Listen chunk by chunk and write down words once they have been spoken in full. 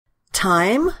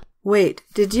Time? Wait,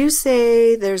 did you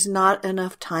say there's not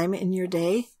enough time in your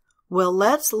day? Well,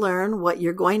 let's learn what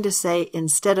you're going to say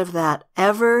instead of that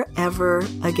ever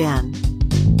again.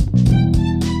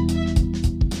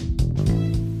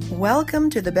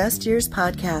 Welcome to the Best Years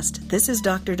Podcast. This is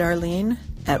Dr. Darlene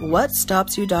at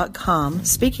whatstopsyou.com,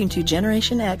 speaking to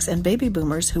Generation X and baby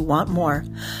boomers who want more.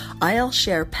 I'll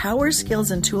share power, skills,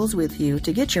 and tools with you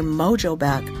to get your mojo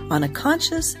back on a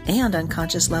conscious and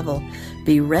unconscious level.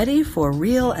 Be ready for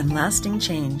real and lasting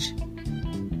change.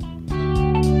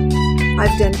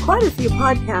 I've done quite a few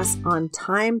podcasts on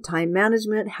time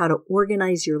management, how to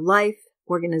organize your life,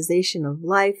 organization of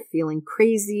life, feeling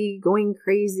crazy, going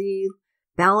crazy,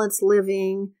 balanced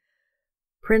living,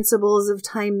 principles of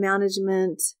time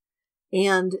management,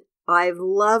 and I've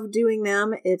loved doing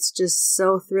them. It's just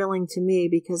so thrilling to me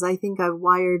because I think I've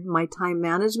wired my time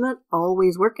management,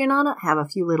 always working on it, have a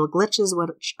few little glitches,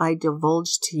 which I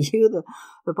divulged to you,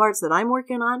 the parts that I'm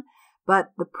working on.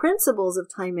 But the principles of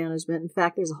time management, in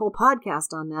fact, there's a whole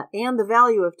podcast on that, and the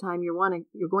value of time you're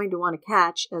going to want to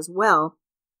catch as well,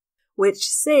 which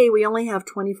say we only have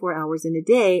 24 hours in a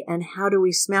day, and how do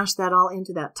we smash that all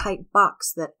into that tight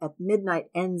box that at midnight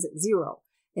ends at 0.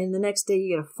 And the next day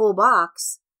you get a full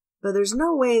box, but there's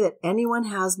no way that anyone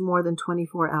has more than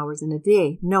 24 hours in a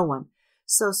day. No one.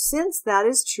 So since that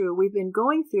is true, we've been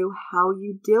going through how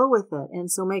you deal with it.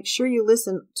 And so make sure you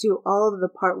listen to all of the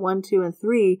part 1, 2, and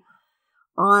 3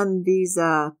 on these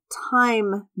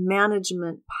time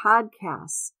management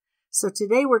podcasts. So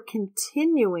today we're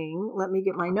continuing. Let me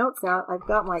get my notes out. I've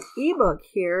got my ebook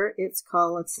here. It's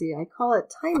called, I call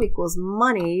it Time Equals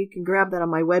Money. You can grab that on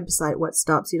my website,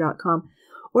 whatstopsyou.com,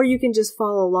 or you can just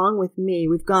follow along with me.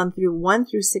 We've gone through 1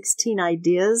 through 16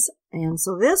 ideas. And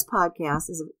so this podcast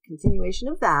is a continuation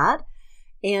of that.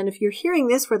 And if you're hearing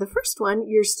this for the first one,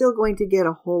 you're still going to get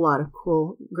a whole lot of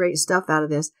cool, great stuff out of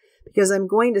this, because I'm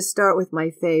going to start with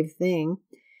my fave thing.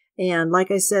 And like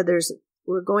I said,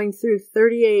 we're going through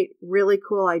 38 really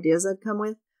cool ideas I've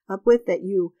come up with that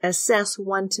you assess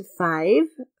 1 to 5.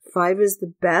 5 is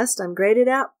the best I'm graded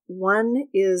at. 1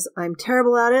 is I'm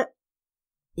terrible at it.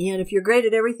 And if you're great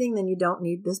at everything, then you don't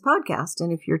need this podcast.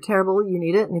 And if you're terrible, you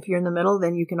need it. And if you're in the middle,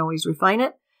 then you can always refine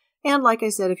it. And like I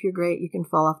said, if you're great, you can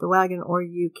fall off the wagon, or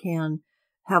you can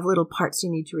have little parts you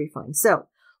need to refine. So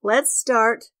let's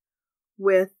start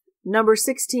with number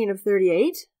 16 of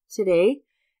 38 today.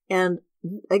 And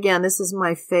again, this is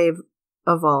my fave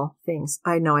of all things.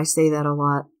 I know I say that a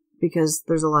lot because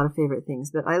there's a lot of favorite things,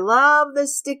 but I love the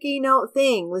sticky note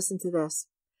thing. Listen to this.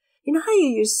 You know how you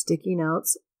use sticky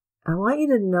notes? I want you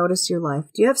to notice your life.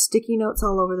 Do you have sticky notes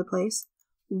all over the place?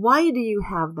 Why do you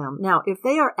have them? Now, if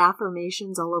they are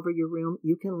affirmations all over your room,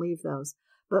 you can leave those.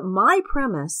 But my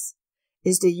premise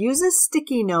is to use a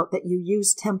sticky note that you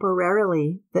use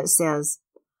temporarily that says,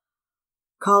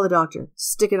 call the doctor,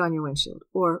 stick it on your windshield,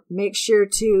 or make sure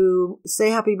to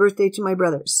say happy birthday to my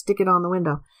brother, stick it on the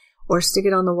window, or stick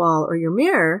it on the wall or your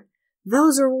mirror.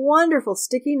 Those are wonderful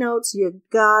sticky notes. You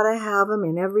gotta have them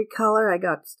in every color. I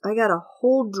got a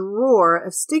whole drawer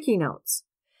of sticky notes.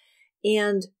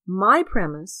 And my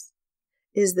premise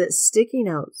is that sticky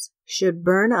notes should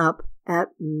burn up at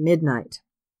midnight.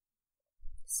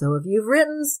 So if you've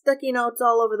written sticky notes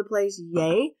all over the place,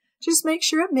 yay, just make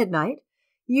sure at midnight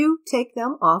you take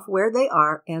them off where they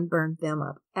are and burn them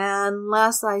up.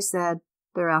 Unless I said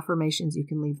they're affirmations, you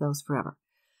can leave those forever.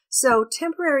 So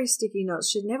temporary sticky notes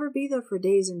should never be there for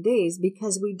days and days,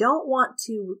 because we don't want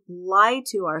to lie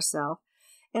to ourselves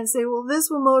and say, well, this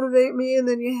will motivate me. And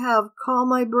then you have call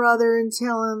my brother and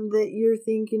tell him that you're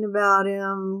thinking about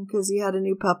him because he had a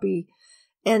new puppy,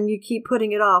 and you keep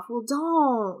putting it off. Well,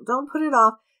 don't put it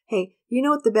off. Hey, you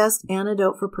know what the best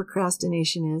antidote for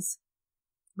procrastination is?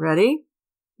 Ready?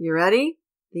 You ready?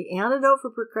 The antidote for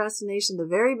procrastination, the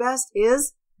very best,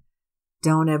 is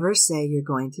don't ever say you're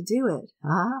going to do it.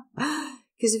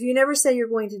 Because if you never say you're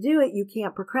going to do it, you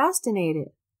can't procrastinate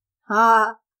it.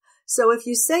 So if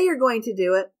you say you're going to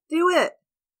do it,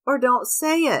 or don't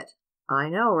say it. I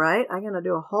know, right? I'm going to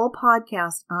do a whole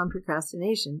podcast on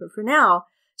procrastination. But for now,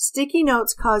 sticky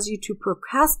notes cause you to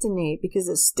procrastinate because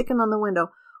it's sticking on the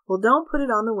window. Well, don't put it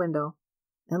on the window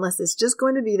unless it's just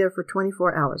going to be there for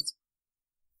 24 hours.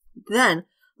 Then,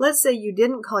 let's say you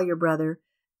didn't call your brother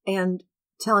and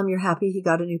tell him you're happy he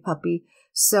got a new puppy.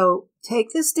 So take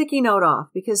the sticky note off,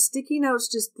 because sticky notes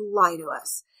just lie to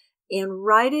us, and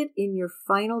write it in your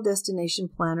final destination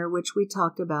planner, which we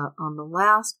talked about on the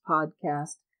last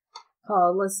podcast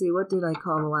called, what did I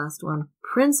call the last one?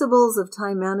 Principles of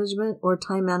Time Management, or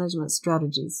Time Management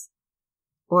Strategies,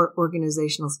 or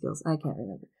Organizational Skills. I can't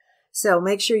remember. So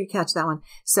make sure you catch that one.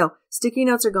 So sticky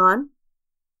notes are gone.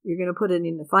 You're going to put it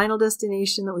in the final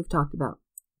destination that we've talked about.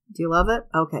 Do you love it?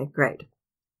 Okay, great.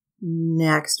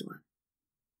 Next one.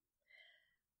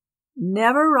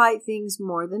 Never write things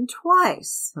more than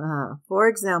twice. For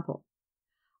example,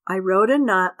 I wrote a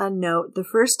note the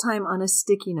first time on a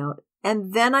sticky note,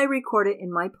 and then I record it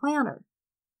in my planner.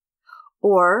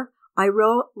 Or I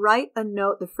write a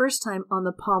note the first time on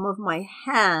the palm of my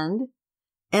hand,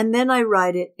 and then I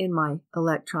write it in my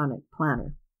electronic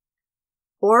planner.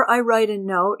 Or I write a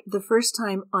note the first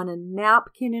time on a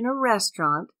napkin in a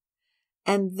restaurant,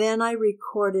 and then I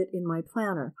record it in my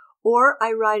planner. Or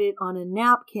I write it on a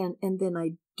napkin, and then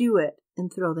I do it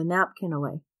and throw the napkin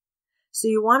away. So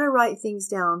you want to write things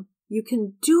down. You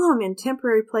can do them in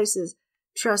temporary places.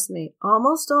 Trust me,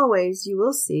 almost always you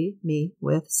will see me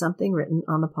with something written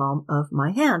on the palm of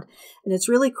my hand. And it's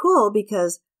really cool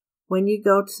because when you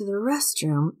go to the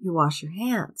restroom, you wash your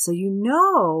hands. So you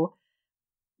know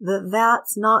that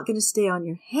that's not going to stay on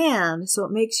your hand, so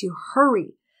it makes you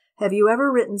hurry. Have you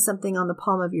ever written something on the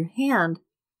palm of your hand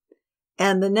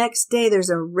and the next day there's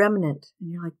a remnant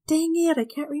and you're like, dang it, I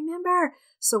can't remember.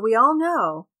 So we all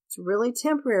know it's really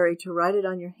temporary to write it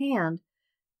on your hand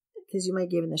because you might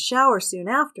get in the shower soon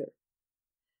after.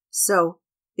 So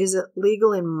is it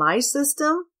legal in my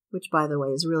system, which by the way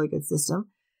is a really good system,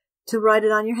 to write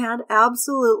it on your hand?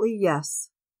 Absolutely yes.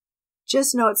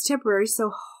 Just know it's temporary,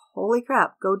 so holy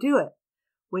crap, go do it.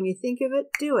 When you think of it,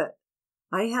 do it.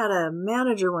 I had a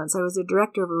manager once. I was a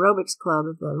director of aerobics club,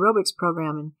 of the aerobics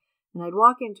program, and I'd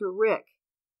walk into Rick,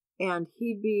 and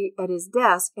he'd be at his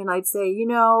desk, and I'd say,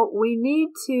 we need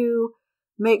to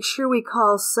make sure we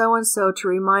call so-and-so to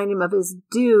remind him of his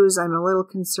dues. I'm a little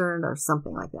concerned, or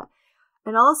something like that.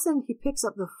 And all of a sudden, he picks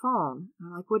up the phone.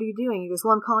 I'm like, what are you doing? He goes,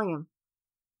 well, I'm calling him.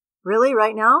 Really?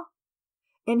 Right now?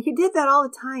 And he did that all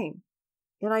the time.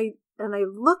 And I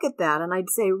look at that, and I'd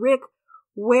say, Rick,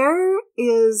 where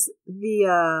is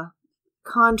the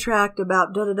contract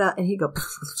about da-da-da? And he'd go,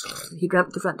 he'd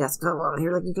grab the front desk. And all of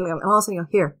a sudden,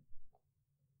 here.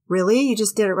 Really? You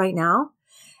just did it right now?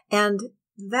 And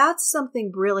that's something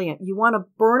brilliant. You want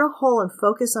to burn a hole and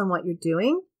focus on what you're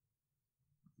doing.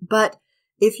 But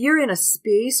if you're in a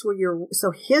space where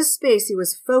so his space, he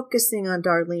was focusing on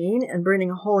Darlene and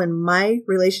burning a hole in my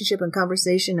relationship and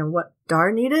conversation and what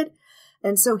Dar needed.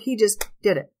 And so he just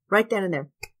did it right then and there.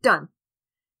 Done.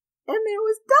 And then it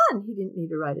was done. He didn't need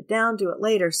to write it down, do it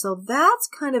later. So that's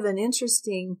kind of an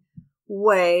interesting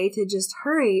way to just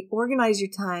hurry, organize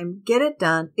your time, get it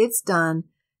done. It's done.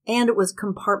 And it was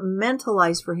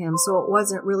compartmentalized for him, so it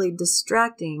wasn't really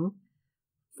distracting.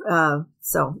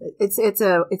 So it's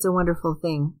a wonderful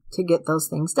thing to get those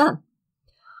things done.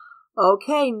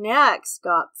 Okay, next,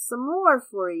 got some more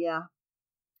for you.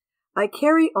 I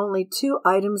carry only 2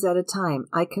 items at a time.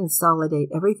 I consolidate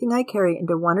everything I carry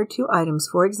into 1 or 2 items.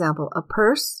 For example, a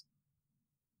purse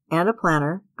and a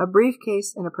planner, a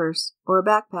briefcase and a purse, or a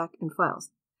backpack and files.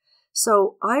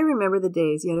 So I remember the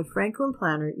days you had a Franklin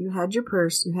planner, you had your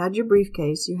purse, you had your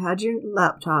briefcase, you had your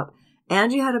laptop,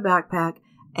 and you had a backpack,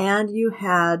 and you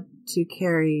had to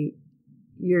carry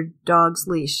your dog's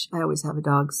leash. I always have a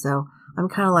dog, so I'm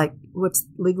kind of like, what's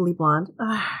Legally Blonde?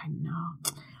 I know.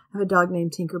 I have a dog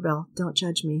named Tinkerbell. Don't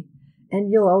judge me. And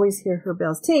you'll always hear her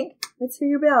bells. Tink, let's hear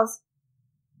your bells.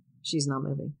 She's not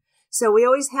moving. So we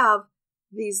always have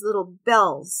these little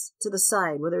bells to the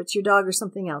side, whether it's your dog or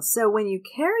something else. So when you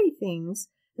carry things,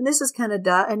 and this is kind of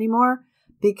duh anymore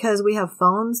because we have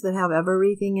phones that have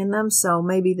everything in them, so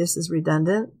maybe this is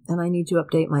redundant and I need to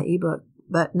update my ebook.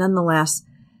 But nonetheless,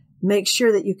 make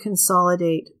sure that you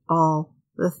consolidate all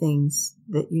the things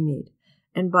that you need.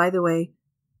 And by the way,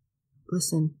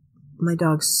 listen, my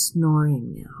dog's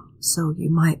snoring now, so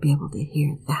you might be able to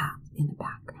hear that in the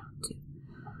background too.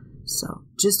 So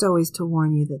just always to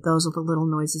warn you that those are the little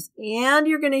noises. And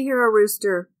you're going to hear a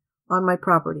rooster on my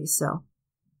property. So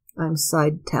I'm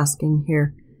side tasking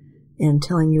here and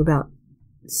telling you about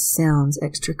sounds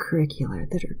extracurricular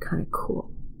that are kind of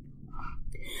cool.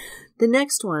 The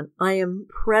next one, I am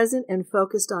present and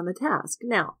focused on the task.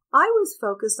 Now, I was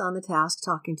focused on the task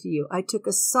talking to you. I took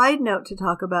a side note to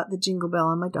talk about the jingle bell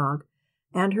on my dog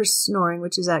and her snoring,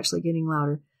 which is actually getting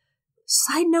louder.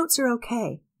 Side notes are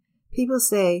okay. People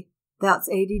say that's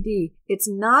ADD. It's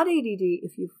not ADD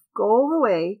if you go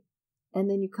away and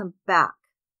then you come back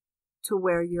to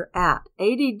where you're at.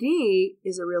 ADD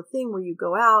is a real thing where you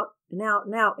go out and out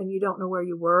and out and you don't know where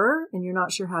you were and you're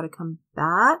not sure how to come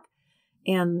back.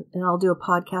 And I'll do a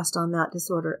podcast on that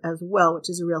disorder as well, which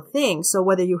is a real thing. So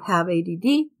whether you have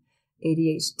ADD,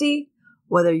 ADHD,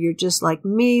 whether you're just like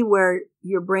me, where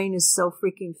your brain is so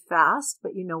freaking fast,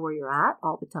 but you know where you're at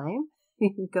all the time,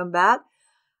 you can come back.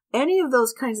 any of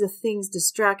those kinds of things,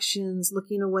 distractions,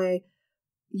 looking away,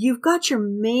 you've got your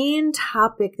main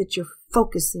topic that you're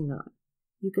focusing on.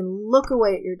 You can look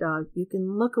away at your dog. You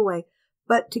can look away.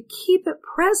 But to keep it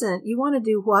present, you want to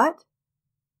do what?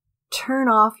 Turn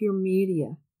off your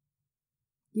media.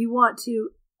 You want to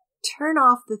turn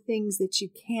off the things that you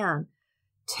can.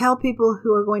 Tell people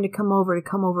who are going to come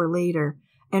over later,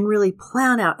 and really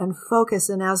plan out and focus.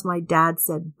 And as my dad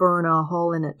said, burn a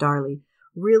hole in it, darling.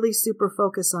 Really super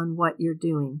focus on what you're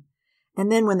doing. And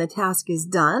then when the task is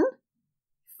done,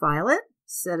 file it,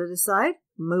 set it aside,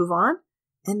 move on,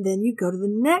 and then you go to the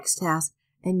next task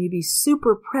and you be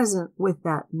super present with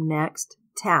that next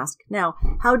task. Now,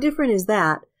 how different is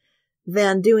that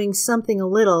than doing something a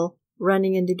little,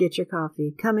 running in to get your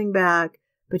coffee, coming back,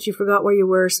 but you forgot where you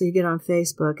were, so you get on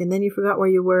Facebook, and then you forgot where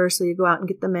you were, so you go out and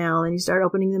get the mail, and you start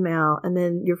opening the mail, and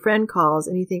then your friend calls,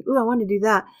 and you think, ooh, I want to do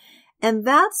that. And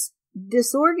that's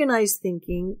disorganized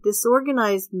thinking,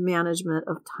 disorganized management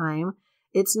of time.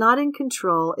 It's not in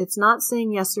control. It's not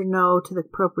saying yes or no to the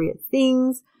appropriate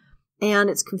things, and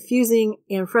it's confusing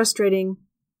and frustrating,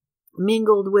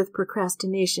 mingled with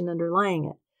procrastination underlying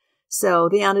it. So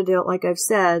the antidote, like I've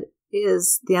said,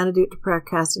 is the antidote to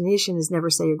procrastination is never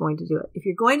say you're going to do it. If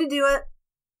you're going to do it,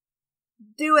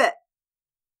 do it.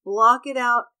 Block it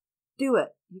out. Do it.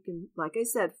 You can, like I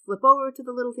said, flip over to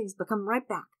the little things, but come right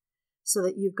back so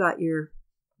that you've got your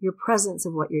presence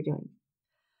of what you're doing.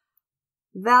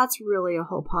 That's really a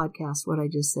whole podcast, what I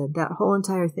just said. That whole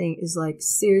entire thing is like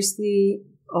seriously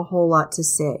a whole lot to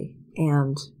say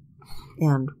and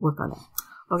work on it.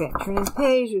 Okay, turning the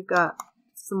page. We've got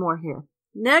some more here.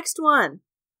 Next one.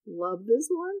 Love this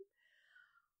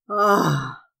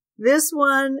one. This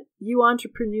one, you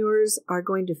entrepreneurs are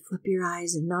going to flip your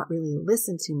eyes and not really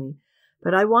listen to me.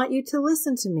 But I want you to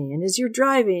listen to me. And as you're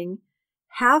driving,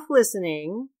 half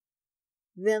listening,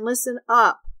 then listen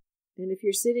up. And if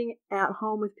you're sitting at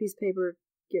home with piece of paper,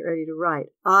 get ready to write.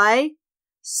 I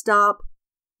stop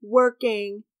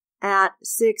working at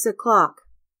 6 o'clock,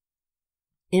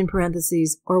 in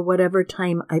parentheses, or whatever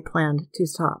time I planned to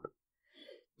stop.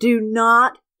 Do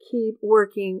not keep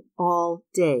working all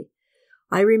day.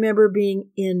 I remember being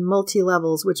in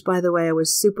multi-levels, which, by the way, I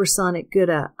was supersonic good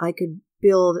at. I could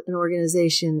build an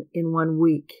organization in 1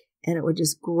 week, and it would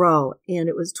just grow. And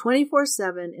it was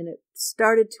 24/7, and it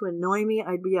started to annoy me.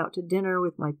 I'd be out to dinner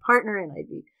with my partner, and I'd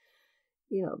be,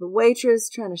 the waitress,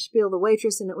 trying to spiel the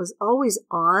waitress, and it was always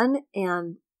on,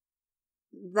 and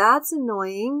that's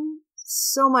annoying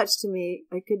so much to me.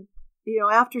 I could,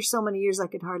 after so many years, I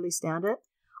could hardly stand it.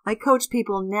 I coach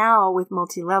people now with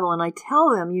multi-level, and I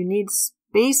tell them you need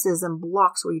spaces and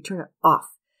blocks where you turn it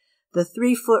off. The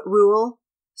 3-foot rule,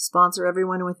 sponsor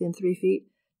everyone within 3 feet.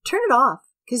 Turn it off,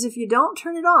 because if you don't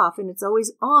turn it off and it's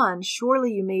always on,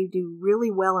 surely you may do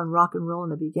really well in rock and roll in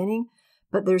the beginning,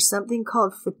 but there's something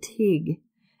called fatigue,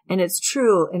 and it's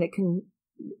true, and it can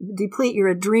deplete your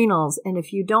adrenals, and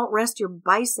if you don't rest your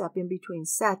bicep in between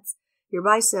sets, your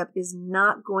bicep is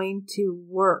not going to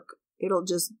work. It'll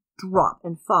just drop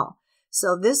and fall.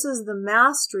 So this is the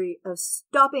mastery of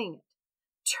stopping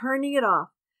it, turning it off.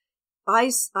 I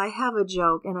have a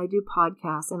joke, and I do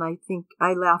podcasts, and I think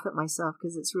I laugh at myself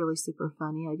because it's really super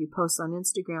funny. I do posts on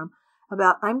Instagram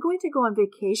about I'm going to go on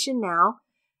vacation now,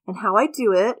 and how I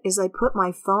do it is I put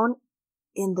my phone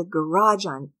in the garage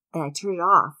on and I turn it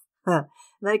off. And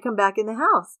then I come back in the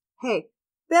house. Hey,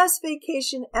 best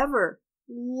vacation ever.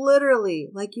 Literally,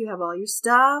 like you have all your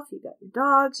stuff, you got your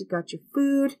dogs, you got your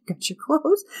food, you got your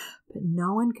clothes, but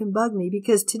no one can bug me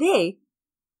because today,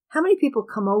 how many people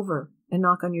come over and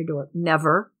knock on your door?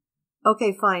 Never.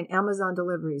 Okay, fine, Amazon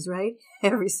deliveries, right?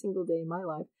 Every single day in my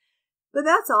life. But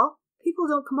that's all. People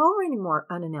don't come over anymore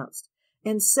unannounced.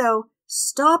 And so,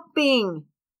 stopping.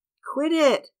 Quit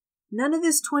it. None of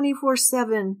this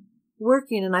 24/7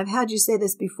 working. And I've had you say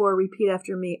this before, repeat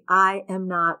after me. I am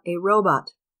not a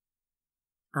robot.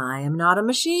 I am not a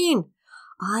machine.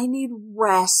 I need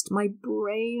rest. My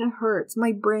brain hurts.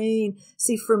 My brain.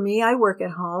 See, for me, I work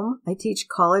at home. I teach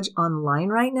college online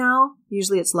right now.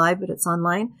 Usually it's live, but it's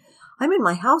online. I'm in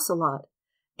my house a lot,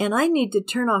 and I need to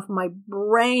turn off my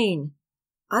brain.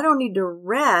 I don't need to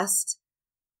rest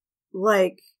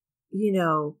because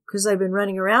I've been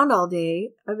running around all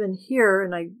day. I've been here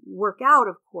and I work out,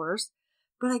 of course,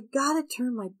 but I gotta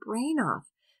turn my brain off.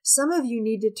 Some of you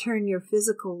need to turn your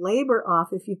physical labor off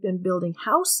if you've been building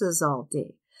houses all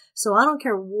day. So I don't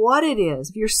care what it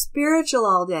is. If you're spiritual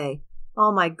all day,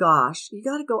 oh my gosh, you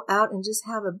got to go out and just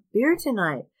have a beer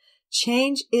tonight.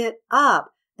 Change it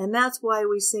up. And that's why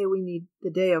we say we need the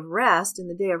day of rest. And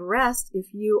the day of rest, if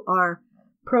you are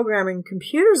programming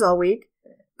computers all week,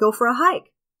 go for a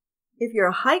hike. If you're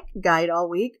a hike guide all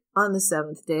week, on the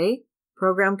 7th day,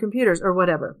 program computers or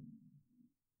whatever.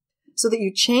 So that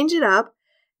you change it up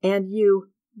and you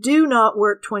do not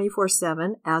work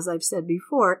 24/7. As I've said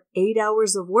before, 8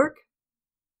 hours of work,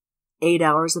 8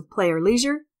 hours of play or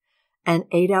leisure, and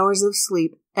 8 hours of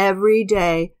sleep every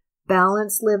day.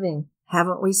 Balanced living.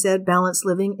 Haven't we said balanced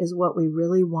living is what we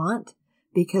really want?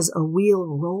 Because a wheel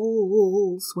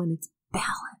rolls when it's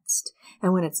balanced.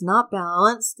 And when it's not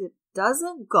balanced, it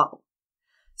doesn't go.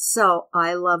 So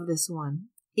I love this one.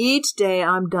 Each day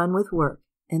I'm done with work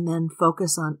and then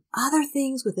focus on other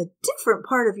things with a different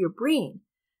part of your brain.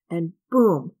 And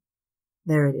boom,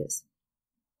 there it is.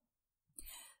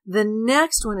 The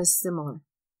next one is similar.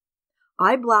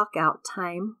 I block out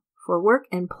time for work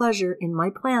and pleasure in my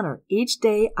planner. Each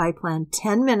day I plan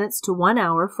 10 minutes to 1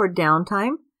 hour for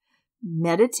downtime,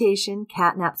 meditation,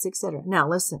 cat naps, etc. Now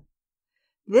listen,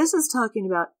 this is talking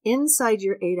about inside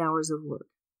your 8 hours of work.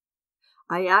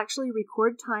 I actually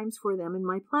record times for them in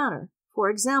my planner. For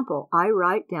example, I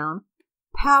write down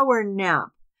power nap.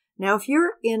 Now, if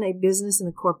you're in a business in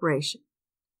a corporation,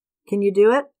 can you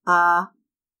do it?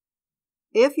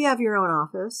 If you have your own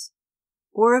office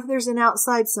or if there's an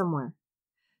outside somewhere.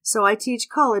 So I teach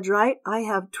college, right? I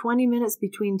have 20 minutes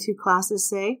between two classes,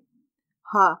 say.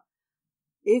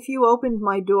 If you opened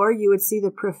my door, you would see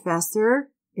the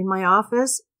professor in my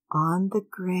office on the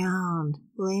ground,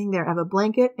 laying there. I have a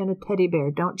blanket and a teddy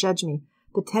bear. Don't judge me.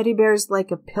 The teddy bear is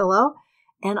like a pillow,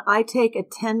 and I take a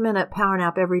 10-minute power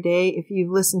nap every day. If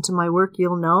you've listened to my work,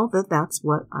 you'll know that that's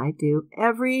what I do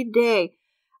every day.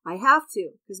 I have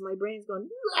to, because my brain's going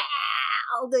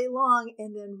all day long,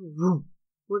 and then vroom,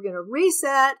 we're going to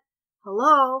reset.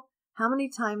 Hello? How many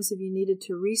times have you needed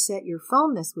to reset your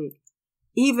phone this week?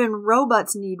 Even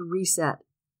robots need reset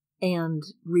and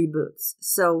reboots.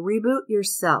 So reboot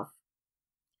yourself.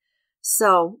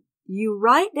 So you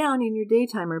write down in your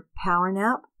daytimer power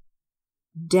nap,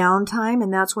 downtime,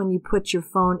 and that's when you put your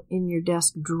phone in your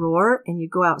desk drawer and you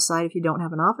go outside. If you don't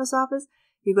have an office,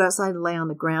 you go outside and lay on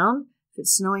the ground. If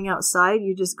it's snowing outside,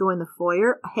 you just go in the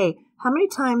foyer. Hey, how many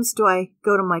times do I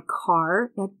go to my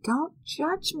car? Now, don't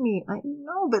judge me. I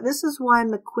know, but this is why I'm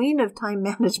the queen of time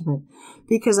management,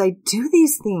 because I do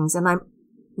these things. And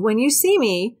when you see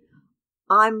me,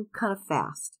 I'm kind of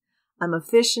fast. I'm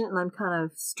efficient and I'm kind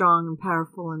of strong and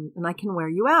powerful and I can wear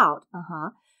you out.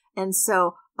 And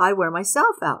so I wear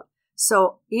myself out.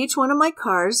 So each one of my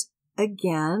cars,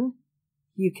 again,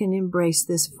 you can embrace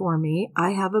this for me.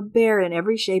 I have a bear in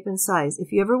every shape and size.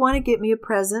 If you ever want to get me a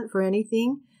present for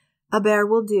anything, a bear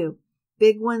will do.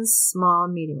 Big ones, small,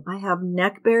 medium. I have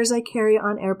neck bears I carry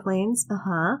on airplanes.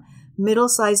 Middle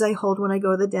size I hold when I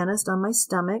go to the dentist on my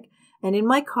stomach. And in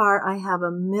my car, I have a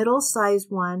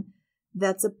middle-sized one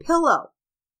that's a pillow.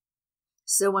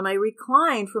 So when I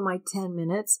recline for my 10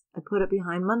 minutes, I put it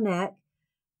behind my neck.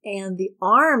 And the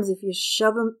arms, if you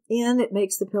shove them in, it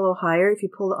makes the pillow higher. If you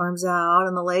pull the arms out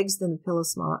and the legs, then the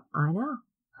pillow's smaller. I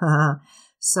know.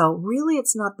 So really,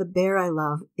 it's not the bear I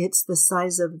love. It's the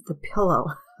size of the pillow.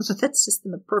 That's just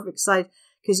in the perfect size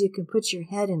because you can put your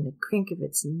head in the crink of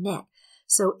its neck.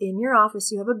 So in your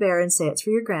office, you have a bear and say it's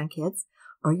for your grandkids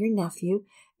or your nephew.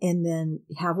 And then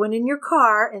have one in your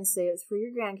car and say it's for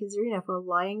your grandkids or your nephew.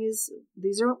 Lying is,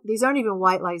 these aren't even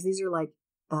white lies. These are like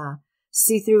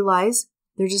see-through lies.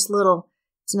 They're just little,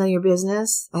 it's none of your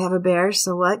business. I have a bear,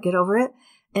 so what? Get over it.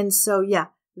 And so, yeah,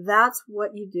 that's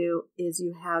what you do is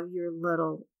you have your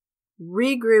little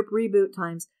regroup, reboot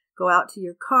times. Go out to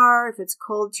your car. If it's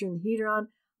cold, turn the heater on.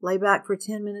 Lay back for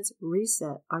 10 minutes.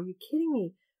 Reset. Are you kidding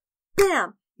me?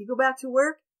 Bam! You go back to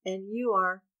work and you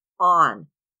are on.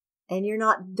 And you're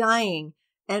not dying.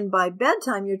 And by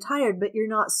bedtime, you're tired, but you're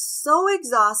not so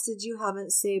exhausted you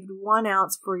haven't saved 1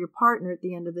 ounce for your partner at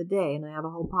the end of the day. And I have a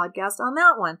whole podcast on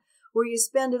that one where you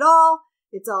spend it all.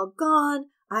 It's all gone.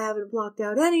 I haven't blocked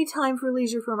out any time for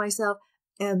leisure for myself.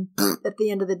 And at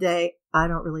the end of the day, I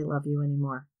don't really love you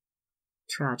anymore.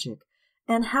 Tragic.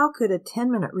 And how could a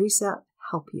 10-minute reset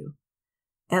help you?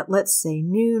 At, let's say,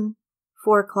 noon,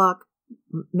 4 o'clock,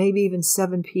 maybe even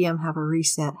 7 p.m., have a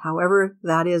reset. However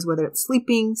that is, whether it's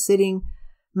sleeping, sitting,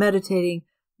 meditating,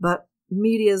 but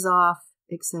media's off,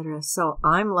 etc. So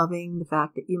I'm loving the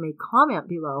fact that you may comment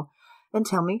below and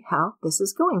tell me how this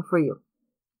is going for you,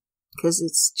 because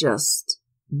it's just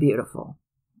beautiful.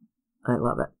 I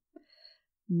love it.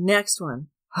 Next one.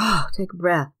 Oh, take a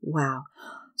breath. Wow.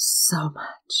 So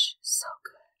much. So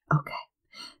good. Okay.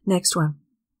 Next one.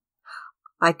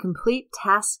 I complete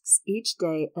tasks each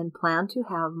day and plan to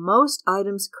have most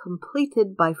items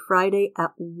completed by Friday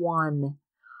at 1.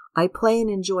 I play and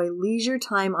enjoy leisure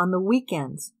time on the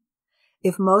weekends.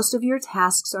 If most of your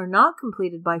tasks are not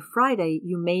completed by Friday,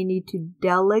 you may need to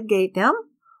delegate them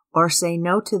or say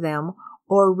no to them,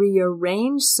 or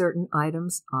rearrange certain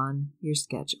items on your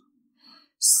schedule.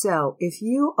 So if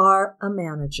you are a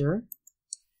manager,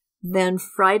 then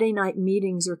Friday night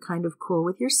meetings are kind of cool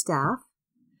with your staff.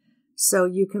 So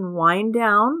you can wind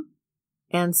down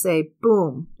and say,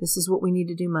 boom, this is what we need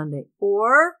to do Monday.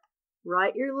 Or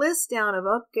write your list down of,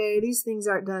 okay, these things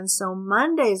aren't done. So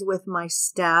Mondays with my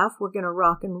staff, we're going to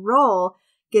rock and roll,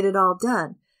 get it all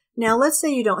done. Now, let's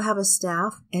say you don't have a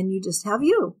staff and you just have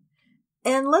you.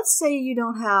 And let's say you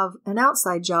don't have an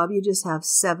outside job. You just have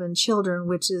 7 children,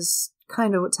 which is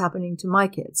kind of what's happening to my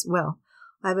kids. Well,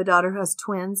 I have a daughter who has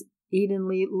twins, Eden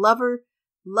Lee, Lover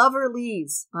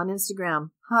Lees on Instagram.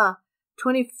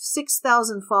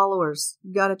 26,000 followers.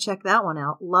 You got to check that one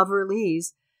out. Lover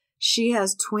Lees. She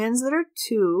has twins that are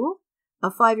 2, a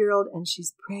 5-year-old, and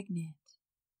she's pregnant.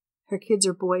 Her kids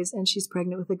are boys, and she's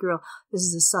pregnant with a girl. This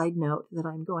is a side note that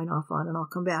I'm going off on, and I'll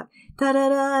come back.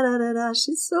 Da-da-da-da-da-da.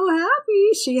 She's so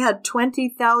happy. She had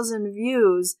 20,000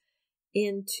 views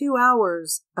in 2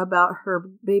 hours about her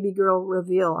baby girl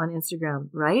reveal on Instagram,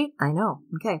 right? I know.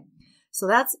 Okay. So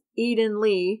that's Eden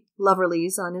Lee, Lover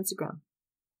Lees on Instagram.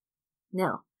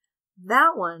 Now,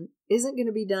 that one isn't going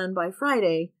to be done by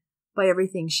Friday by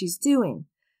everything she's doing.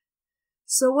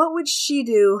 So what would she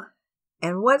do?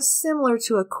 And what's similar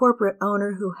to a corporate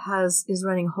owner who is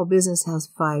running a whole business, has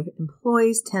 5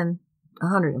 employees, 10,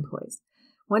 100 employees.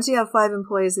 Once you have 5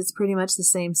 employees, it's pretty much the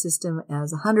same system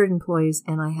as 100 employees.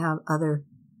 And I have other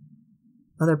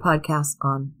podcasts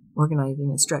on organizing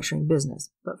and structuring business.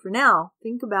 But for now,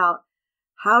 think about,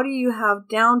 how do you have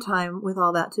downtime with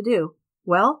all that to do?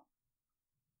 Well,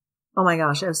 oh my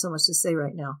gosh, I have so much to say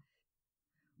right now.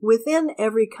 Within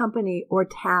every company or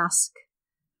task,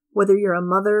 whether you're a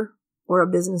mother or a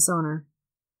business owner,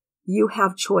 you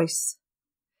have choice.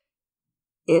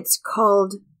 It's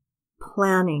called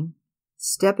planning.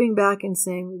 Stepping back and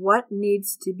saying what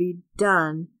needs to be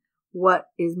done, what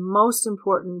is most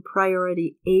important,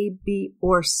 priority A, B,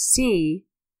 or C.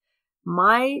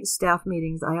 My staff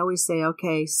meetings, I always say,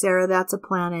 okay, Sarah, that's a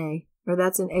plan A, or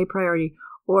that's an A priority,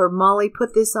 or Molly,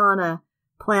 put this on a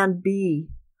plan B,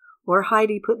 or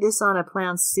Heidi, put this on a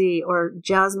plan C, or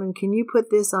Jasmine, can you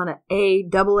put this on a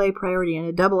double A priority? And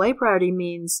a double A priority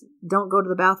means don't go to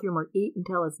the bathroom or eat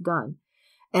until it's done.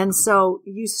 And so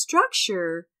you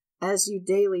structure as you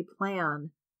daily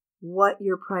plan what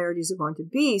your priorities are going to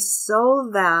be so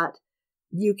that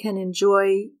you can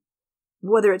enjoy,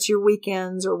 whether it's your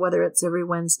weekends or whether it's every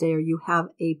Wednesday or you have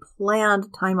a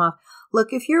planned time off. Look,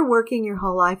 if you're working your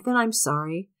whole life, then I'm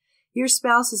sorry. Your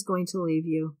spouse is going to leave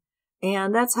you.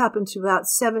 And that's happened to about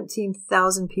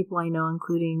 17,000 people I know,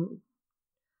 including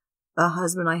a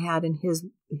husband I had in his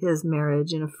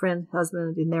marriage and a friend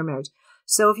husband in their marriage.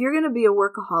 So if you're going to be a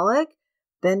workaholic,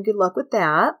 then good luck with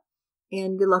that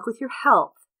and good luck with your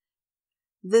health.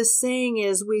 The saying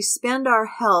is, we spend our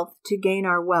health to gain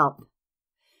our wealth.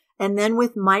 And then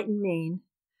with might and main,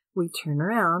 we turn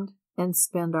around and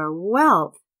spend our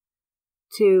wealth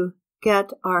to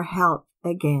get our health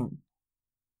again.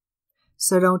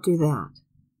 So don't do that.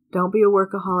 Don't be a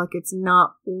workaholic. It's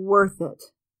not worth it.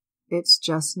 It's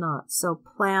just not. So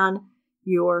plan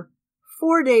your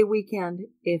 4-day weekend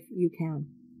if you can.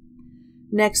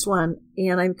 Next one,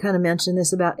 and I kind of mentioned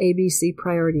this about ABC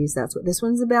priorities. That's what this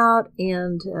one's about.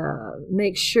 And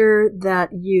make sure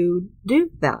that you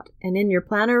do that. And in your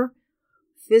planner,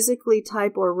 physically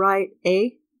type or write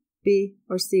A, B,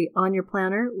 or C on your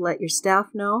planner. Let your staff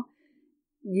know.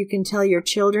 You can tell your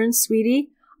children, sweetie,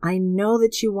 I know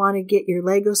that you want to get your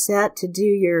Lego set to do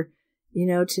your,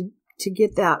 to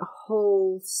get that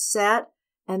whole set.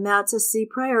 And that's a C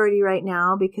priority right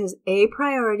now, because A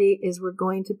priority is we're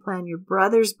going to plan your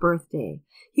brother's birthday.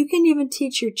 You can even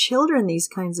teach your children these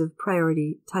kinds of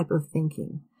priority type of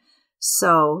thinking.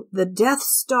 So the Death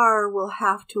Star will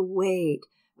have to wait,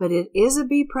 but it is a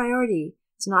B priority.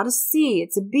 It's not a C,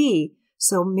 it's a B.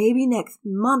 So maybe next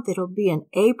month it'll be an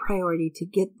A priority to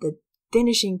get the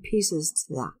finishing pieces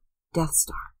to that Death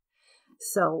Star.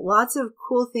 So lots of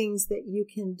cool things that you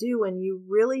can do when you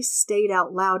really state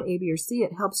out loud A, B, or C.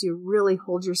 It helps you really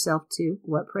hold yourself to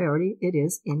what priority it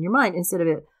is in your mind instead of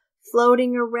it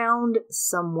floating around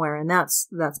somewhere. And that's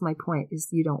my point, is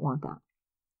you don't want that.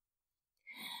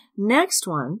 Next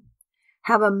one,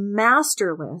 have a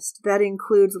master list that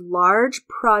includes large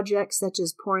projects such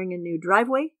as pouring a new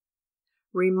driveway,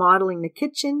 remodeling the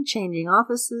kitchen, changing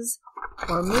offices,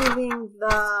 or moving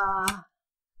the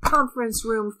conference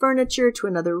room furniture to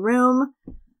another room.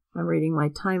 I'm reading my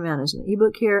time management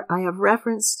ebook here. I have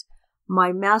referenced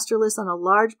my master list on a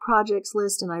large projects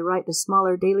list, and I write the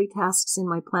smaller daily tasks in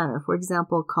my planner. For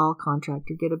example, call,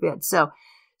 contractor, get a bid. So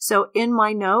So in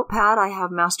my notepad, I have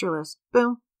master list.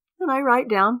 Boom. And I write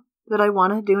down that I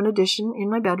want to do an addition in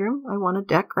my bedroom. I want a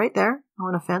deck right there. I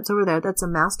want a fence over there. That's a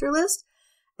master list.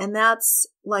 And that's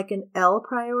like an L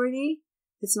priority.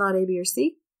 It's not A, B, or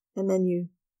C. And then you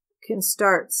can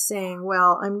start saying,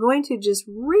 well, I'm going to just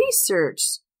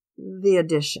research the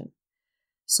addition.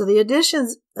 So the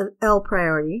addition's an L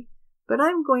priority, but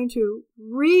I'm going to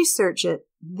research it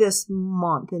this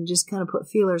month and just kind of put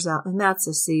feelers out. And that's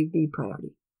a C, B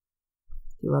priority.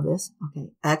 Do you love this?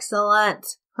 Okay. Excellent.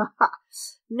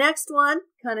 Next one,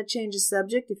 kind of changes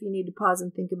subject. If you need to pause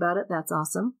and think about it, that's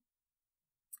awesome.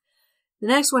 The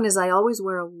next one is I always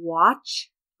wear a watch.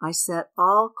 I set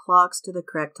all clocks to the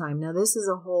correct time. Now, this is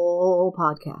a whole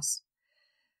podcast.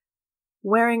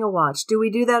 Wearing a watch. Do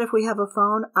we do that if we have a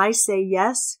phone? I say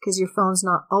yes, because your phone's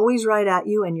not always right at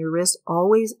you and your wrist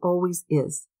always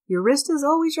is. Your wrist is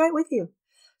always right with you.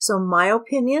 So my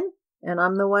opinion, and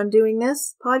I'm the one doing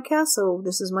this podcast, so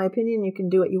this is my opinion. You can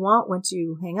do what you want once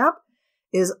you hang up,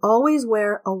 is always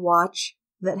wear a watch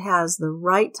that has the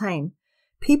right time.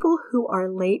 People who are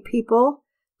late people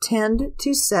tend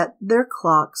to set their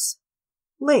clocks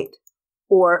late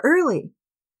or early.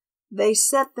 They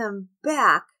set them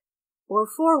back or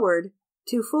forward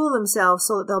to fool themselves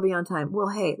so that they'll be on time. Well,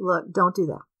 hey, look, don't do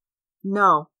that.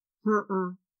 No.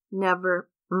 Never.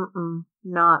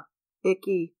 Not.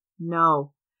 Icky.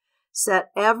 No.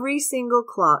 Set every single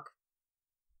clock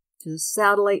to the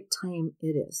satellite time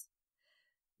it is.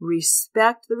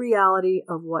 Respect the reality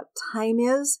of what time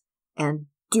is and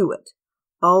do it.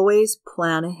 Always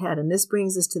plan ahead. And this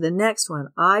brings us to the next one.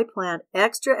 I plan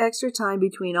extra time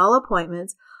between all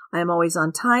appointments. I am always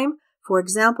on time. For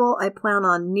example, I plan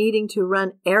on needing to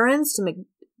run errands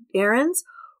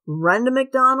run to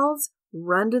McDonald's,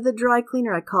 run to the dry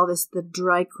cleaner. I call this the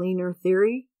dry cleaner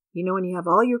theory. You know, when you have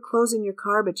all your clothes in your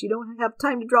car, but you don't have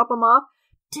time to drop them off.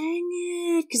 Dang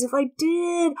it. Because if I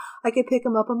did, I could pick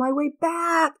them up on my way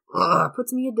back.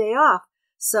 Puts me a day off.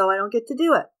 So I don't get to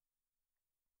do it.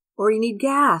 Or you need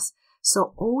gas.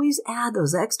 So always add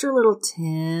those extra little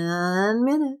 10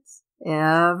 minutes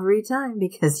every time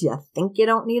because you think you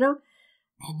don't need them.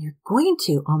 And you're going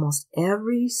to almost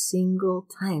every single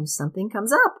time something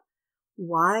comes up.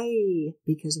 Why?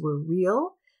 Because we're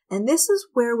real. And this is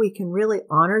where we can really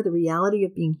honor the reality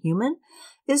of being human,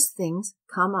 is things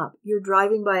come up. You're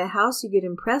driving by a house, you get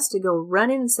impressed to go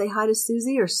run in and say hi to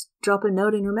Susie or drop a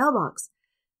note in her mailbox.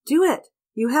 Do it.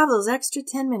 You have those extra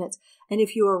 10 minutes. And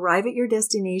if you arrive at your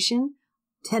destination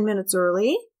 10 minutes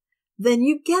early, then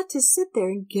you get to sit there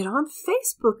and get on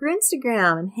Facebook or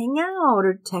Instagram and hang out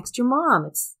or text your mom.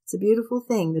 It's a beautiful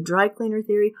thing. The dry cleaner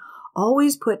theory,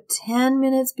 always put 10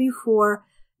 minutes before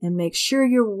and make sure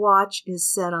your watch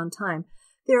is set on time.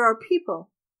 There are people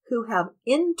who have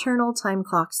internal time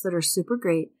clocks that are super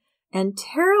great and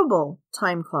terrible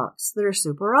time clocks that are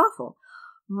super awful.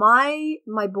 My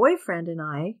boyfriend and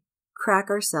I crack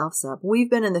ourselves up.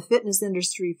 We've been in the fitness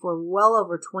industry for well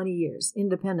over 20 years,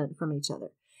 independent from each other.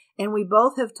 And we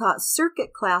both have taught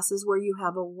circuit classes where you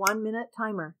have a 1-minute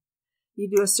timer. You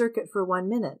do a circuit for 1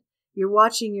 minute. You're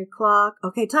watching your clock.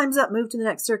 Okay, time's up. Move to the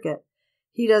next circuit.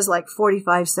 He does like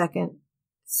 45-second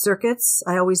circuits.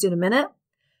 I always did a minute.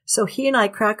 So he and I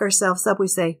crack ourselves up. We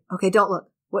say, okay, don't look.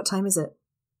 What time is it?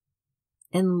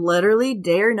 And literally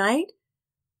day or night,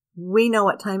 we know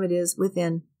what time it is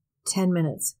within 10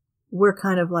 minutes. We're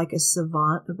kind of like a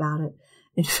savant about it.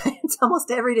 In fact, it's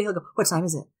almost every day he'll go, what time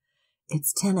is it?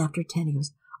 It's 10 after 10. He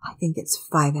goes, I think it's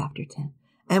 5 after 10.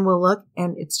 And we'll look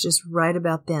and it's just right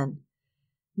about then.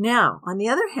 Now, on the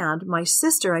other hand, my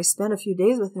sister, I spent a few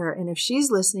days with her, and if she's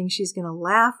listening, she's going to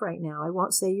laugh right now. I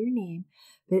won't say your name,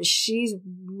 but she's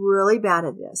really bad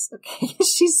at this, okay?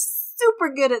 She's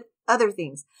super good at other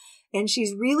things, and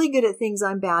she's really good at things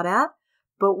I'm bad at,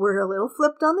 but we're a little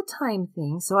flipped on the time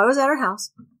thing. So I was at her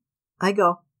house. I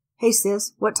go, hey,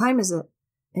 sis, what time is it?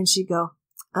 And she'd go,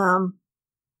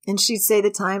 and she'd say the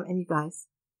time, and you guys,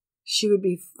 she would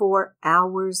be 4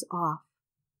 hours off.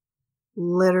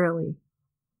 Literally.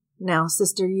 Now,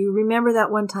 sister, you remember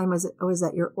that one time I was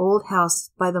at your old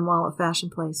house by the mall at Fashion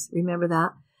Place. Remember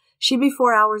that? She'd be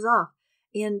 4 hours off.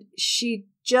 And she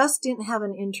just didn't have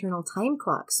an internal time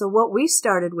clock. So what we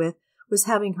started with was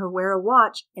having her wear a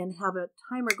watch and have a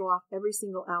timer go off every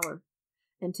single hour.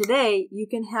 And today you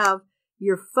can have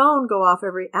your phone go off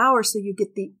every hour so you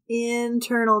get the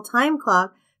internal time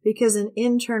clock, because an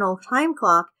internal time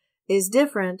clock is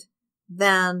different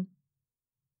than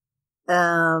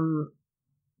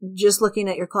just looking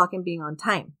at your clock and being on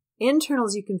time.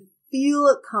 Internals, you can feel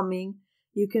it coming.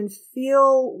 You can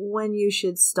feel when you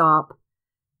should stop,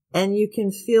 and you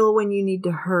can feel when you need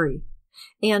to hurry.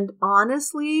 And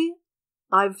honestly,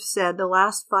 I've said the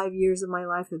last 5 years of my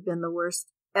life have been the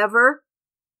worst ever.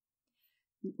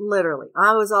 Literally.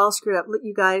 I was all screwed up. Look,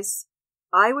 you guys,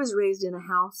 I was raised in a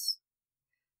house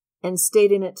and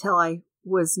stayed in it till I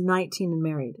was 19 and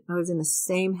married. I was in the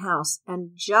same house.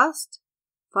 And just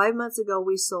 5 months ago,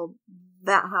 we sold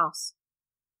that house.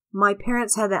 My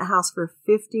parents had that house for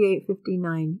 58,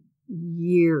 59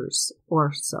 years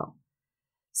or so.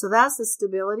 So that's the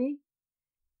stability.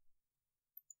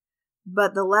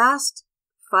 But the last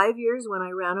 5 years when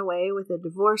I ran away with a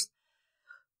divorce,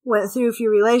 went through a few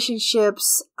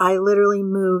relationships, I literally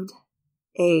moved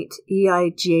 8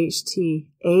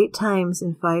 times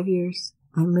in 5 years.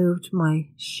 I moved my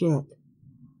shit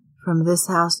from this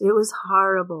house. It was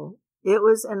horrible.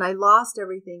 And I lost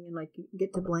everything, and I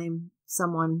get to blame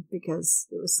someone because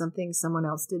it was something someone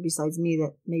else did besides me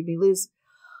that made me lose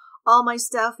all my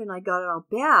stuff, and I got it all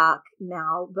back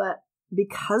now. But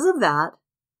because of that,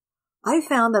 I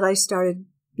found that I started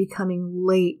becoming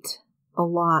late a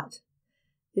lot.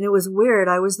 And it was weird.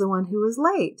 I was the one who was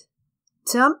late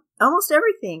to almost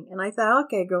everything. And I thought,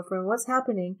 okay, girlfriend, what's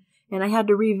happening? And I had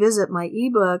to revisit my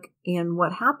ebook. And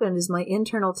what happened is my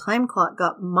internal time clock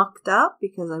got mucked up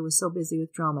because I was so busy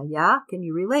with drama. Yeah? Can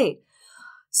you relate?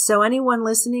 So anyone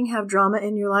listening have drama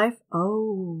in your life?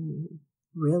 Oh,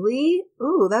 really?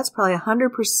 Ooh, that's probably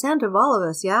 100% of all of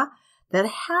us, yeah? That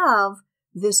have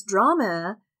this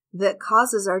drama that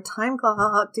causes our time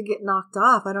clock to get knocked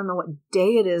off. I don't know what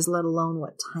day it is, let alone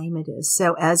what time it is.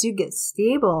 So as you get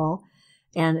stable,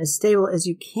 and as stable as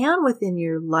you can within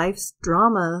your life's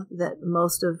drama, that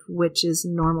most of which is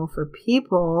normal for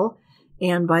people.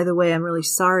 And by the way, I'm really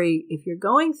sorry if you're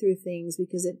going through things,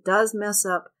 because it does mess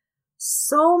up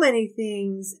so many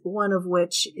things, one of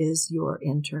which is your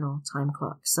internal time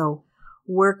clock. So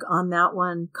work on that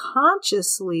one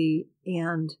consciously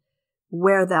and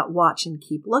wear that watch and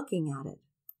keep looking at it.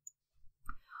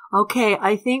 Okay,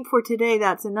 I think for today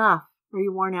that's enough. Are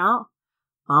you worn out?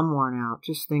 I'm worn out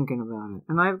just thinking about it.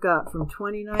 And I've got from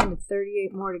 29 to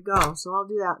 38 more to go, so I'll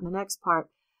do that in the next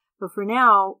part. But for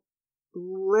now,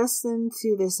 listen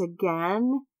to this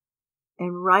again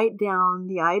and write down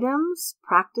the items,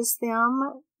 practice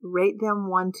them, rate them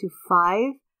 1 to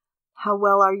 5. How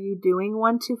well are you doing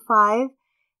 1 to 5?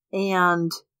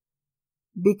 And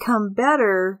become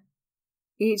better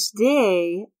each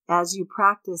day as you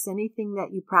practice. Anything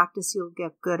that you practice, you'll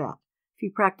get good at. If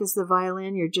you practice the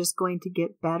violin, you're just going to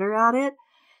get better at it.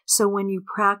 So when you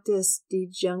practice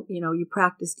you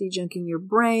practice dejunking your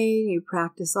brain, you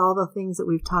practice all the things that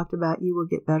we've talked about, you will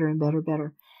get better and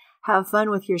better. Have fun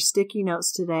with your sticky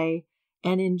notes today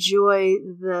and enjoy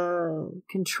the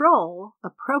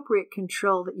appropriate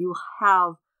control that you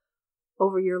have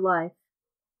over your life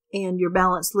and your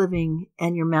balanced living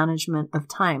and your management of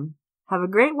time. Have a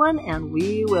great one, and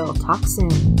we will talk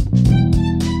soon.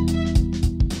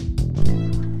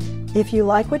 If you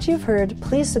like what you've heard,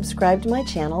 please subscribe to my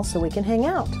channel so we can hang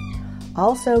out.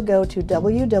 Also, go to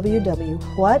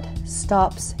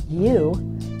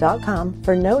www.whatstopsyou.com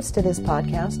for notes to this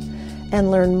podcast and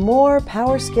learn more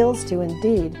power skills to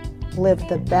indeed live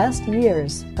the best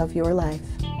years of your life.